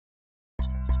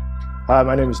Hi,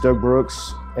 my name is Doug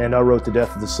Brooks, and I wrote The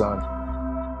Death of the Sun.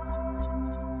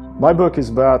 My book is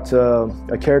about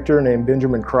a character named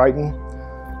Benjamin Chriton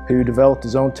who developed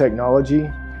his own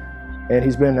technology, and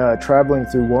he's been traveling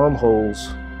through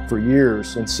wormholes for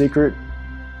years in secret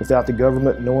without the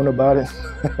government knowing about it.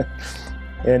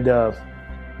 And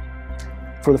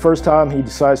for the first time, he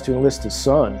decides to enlist his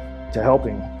son to help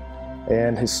him.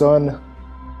 And his son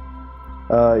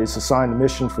is assigned a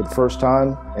mission for the first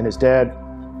time, and his dad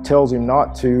tells him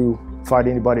not to fight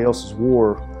anybody else's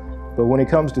war. But when he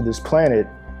comes to this planet,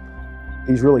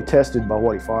 he's really tested by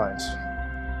what he finds.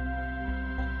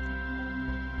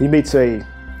 He meets an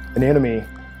enemy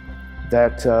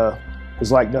that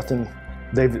is like nothing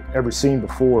they've ever seen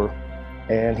before,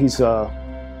 and he's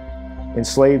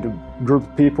enslaved a group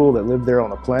of people that live there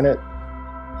on the planet,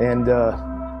 and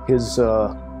his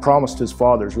promise to his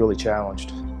father is really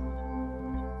challenged.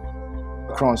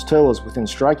 Chriton's tail is within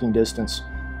striking distance.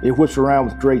 It whips around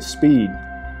with great speed.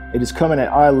 It is coming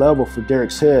at eye level for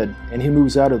Derek's head, and he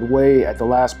moves out of the way at the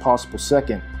last possible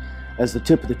second as the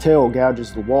tip of the tail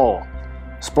gouges the wall.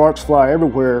 Sparks fly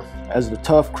everywhere as the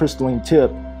tough crystalline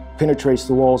tip penetrates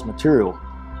the wall's material.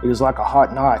 It is like a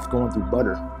hot knife going through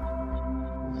butter.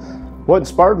 What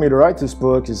inspired me to write this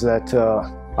book is that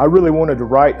I really wanted to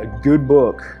write a good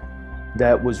book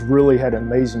that really had an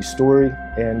amazing story,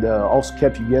 and also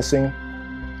kept you guessing,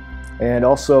 and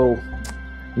also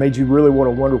made you really want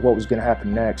to wonder what was going to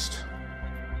happen next.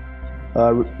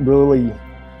 Really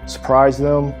surprise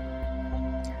them,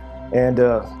 and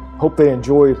hope they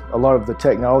enjoy a lot of the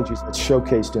technologies that's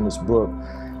showcased in this book.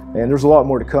 And there's a lot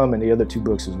more to come in the other two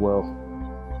books as well.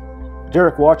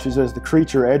 Derek watches as the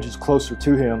creature edges closer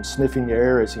to him, sniffing the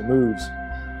air as he moves.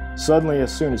 Suddenly,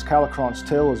 as soon as Chriton's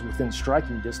tail is within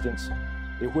striking distance,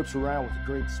 it whips around with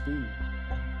great speed.